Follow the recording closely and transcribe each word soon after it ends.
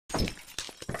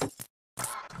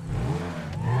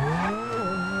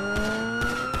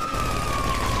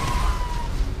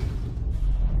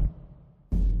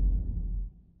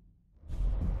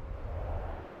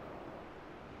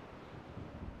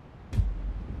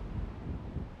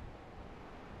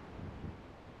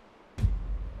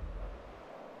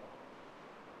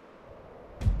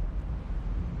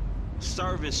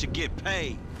servants should get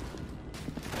paid.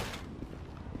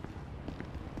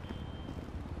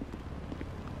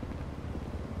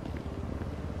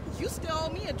 You still owe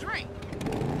me a drink.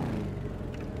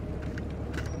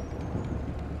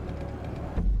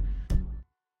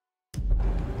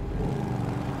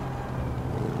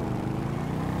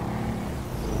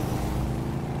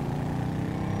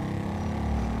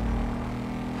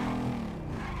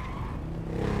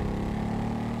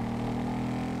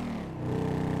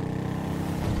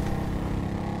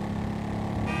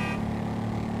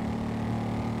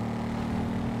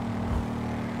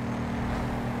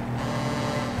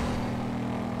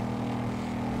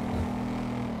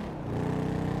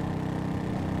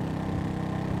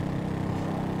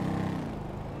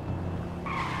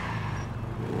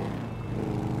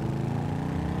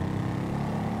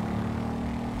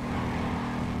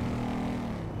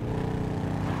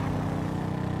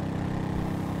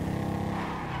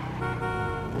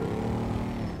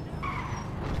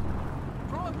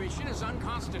 Prohibition is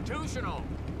unconstitutional.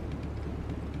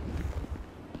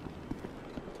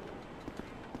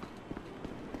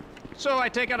 So I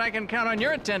take it I can count on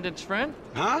your attendance, friend?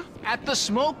 Huh? At the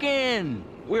smoke-in.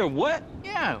 We're what?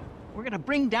 Yeah, we're gonna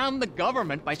bring down the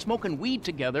government by smoking weed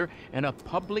together in a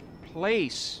public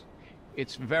place.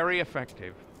 It's very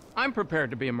effective. I'm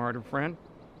prepared to be a martyr, friend.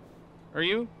 Are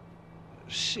you?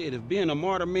 Shit, if being a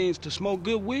martyr means to smoke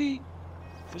good weed,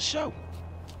 for sure.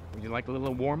 Would you like a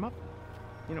little warm-up?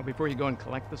 You know, before you go and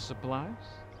collect the supplies?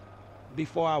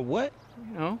 Before I what?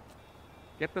 You know,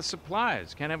 get the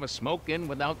supplies. Can't have a smoke-in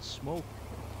without smoke.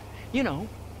 You know,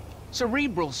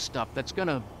 cerebral stuff that's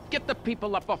gonna get the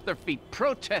people up off their feet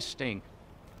protesting.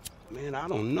 Man, I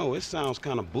don't know. It sounds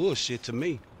kind of bullshit to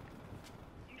me.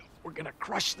 We're gonna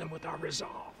crush them with our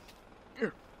resolve.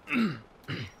 Here. Have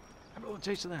a little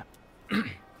taste of that.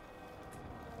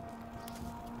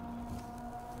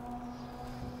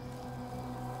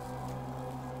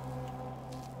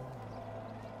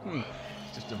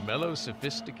 Just a mellow,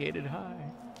 sophisticated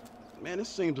high. Man, it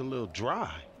seems a little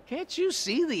dry. Can't you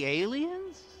see the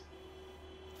aliens?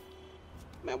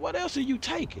 Man, what else are you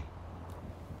taking?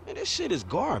 Man, this shit is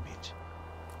garbage.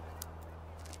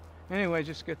 Anyway,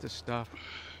 just get the stuff.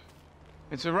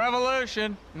 It's a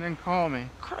revolution, and then call me.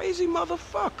 Crazy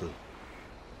motherfucker.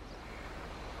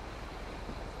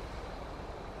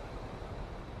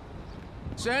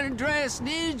 San Andreas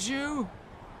needs you.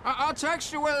 I'll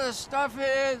text you where the stuff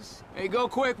is. Hey, go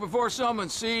quick before someone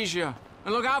sees you.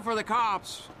 And look out for the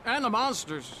cops and the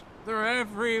monsters. They're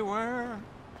everywhere.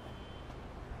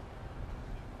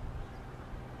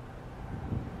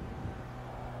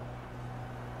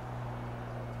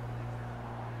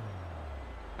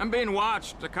 I'm being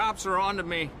watched. The cops are onto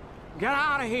me. Get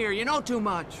out of here. You know too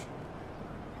much.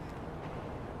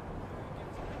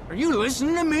 Are you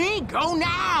listening to me? Go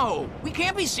now! We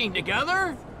can't be seen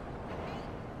together!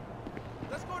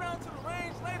 Let's go down to the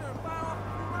range later and fire off a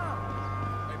few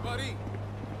rounds. Hey, buddy.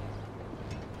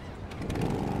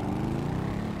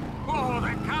 Oh,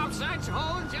 the cops, that's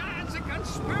told you, it's a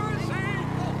conspiracy!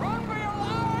 Run for your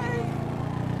life!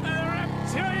 The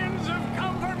reptilians have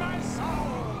come for my soul!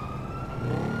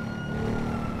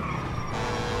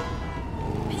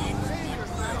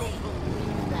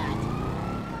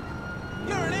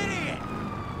 You're an idiot!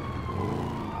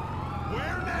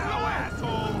 Where now,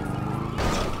 asshole?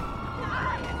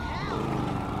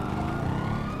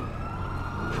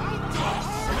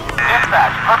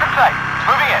 Dispatch, perfect site.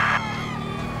 Moving in.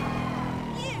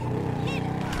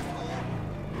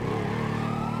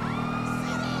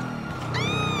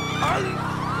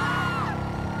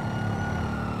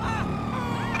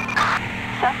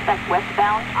 Suspect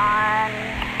westbound on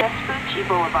Vespucci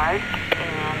Boulevard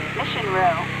and Mission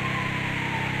Row.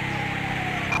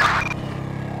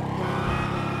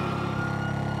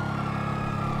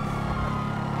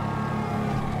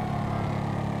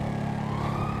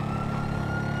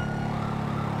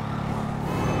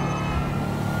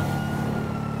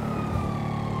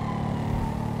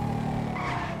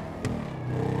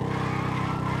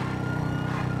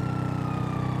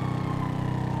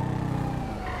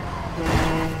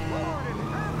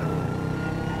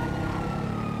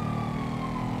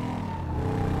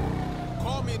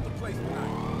 Call me at the place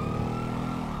tonight.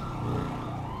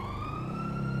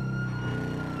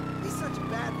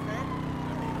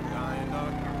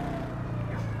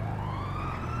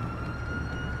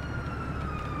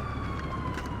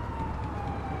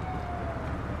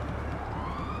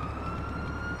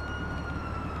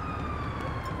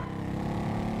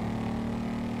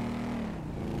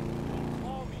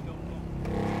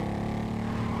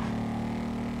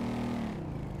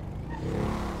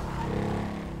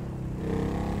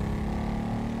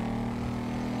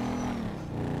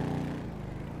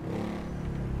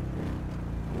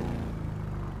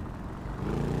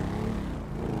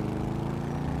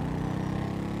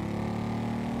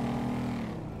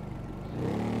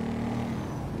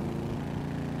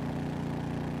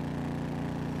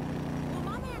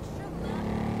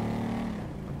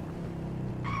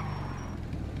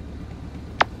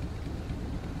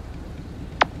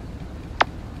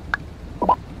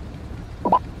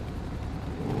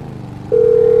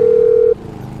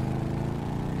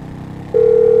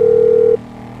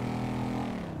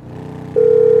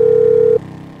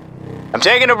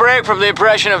 taking a break from the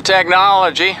impression of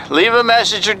technology. Leave a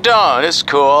message or don't. It's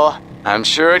cool. I'm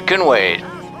sure it can wait.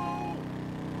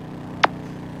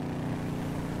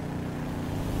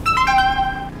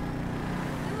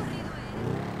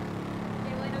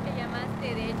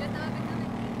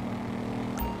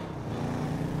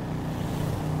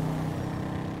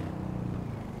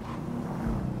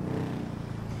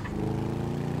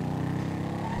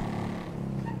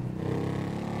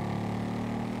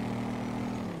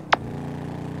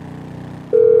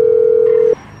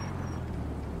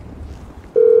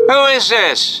 Who is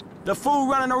this? The fool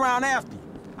running around after you.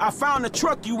 I found the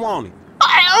truck you wanted.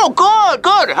 Oh, good,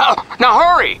 good. Now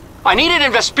hurry. I need it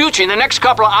in Vespucci in the next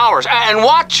couple of hours. And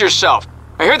watch yourself.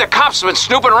 I hear the cops have been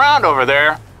snooping around over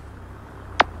there.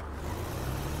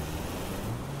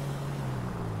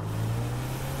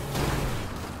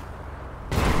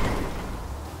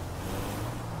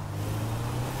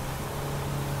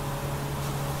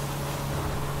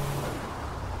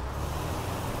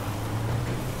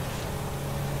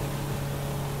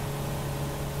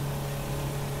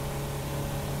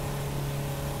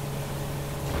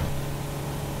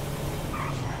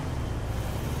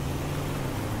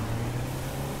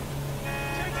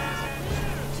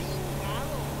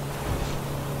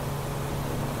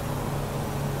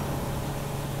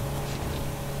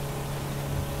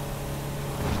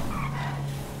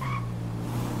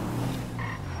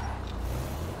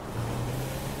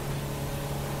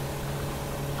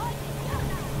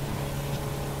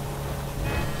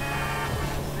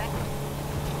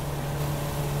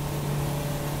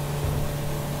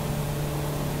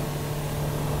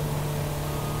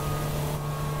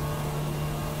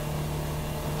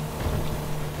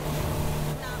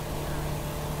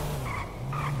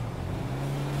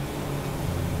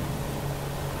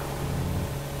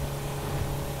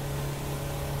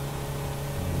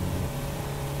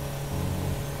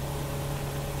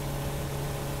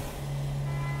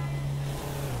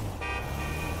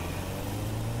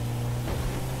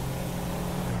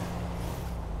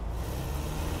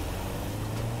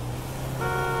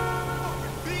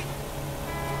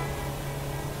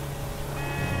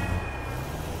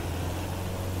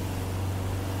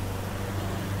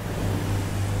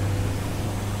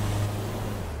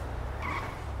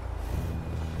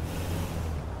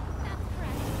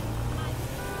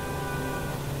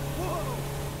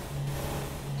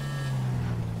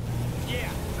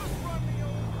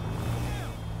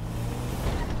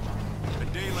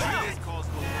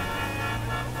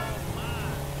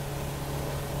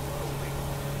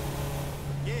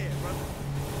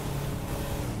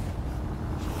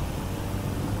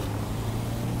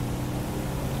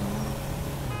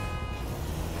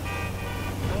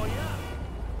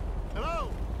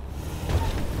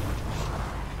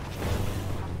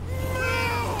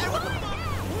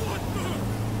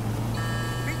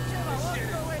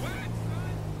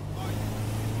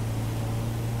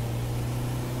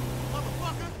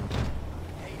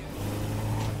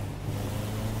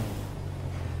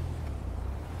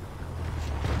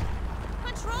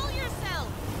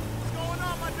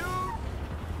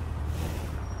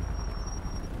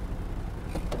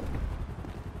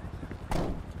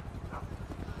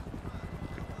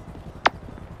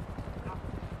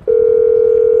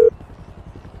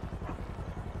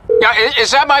 Yeah, is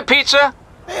that my pizza?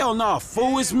 Hell no,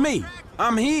 fool, it's me.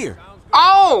 I'm here.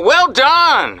 Oh, well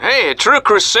done. Hey, a true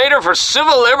crusader for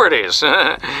civil liberties.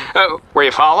 Were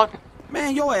you followed?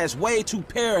 Man, your ass way too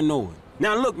paranoid.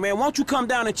 Now look, man, won't you come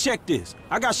down and check this?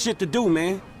 I got shit to do,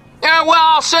 man. Yeah, well,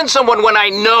 I'll send someone when I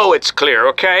know it's clear,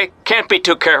 okay? Can't be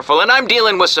too careful, and I'm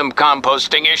dealing with some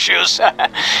composting issues.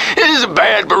 This is a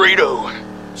bad burrito.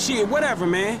 Shit, whatever,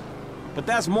 man. But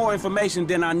that's more information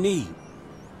than I need.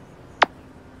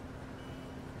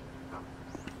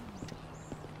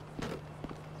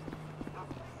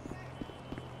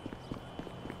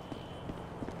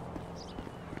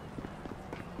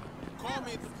 Call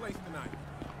me at the place tonight.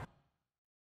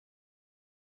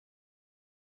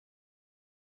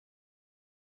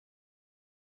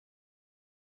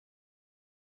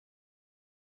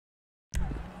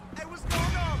 Hey, what's going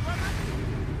on, brother?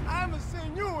 I haven't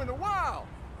seen you in a while.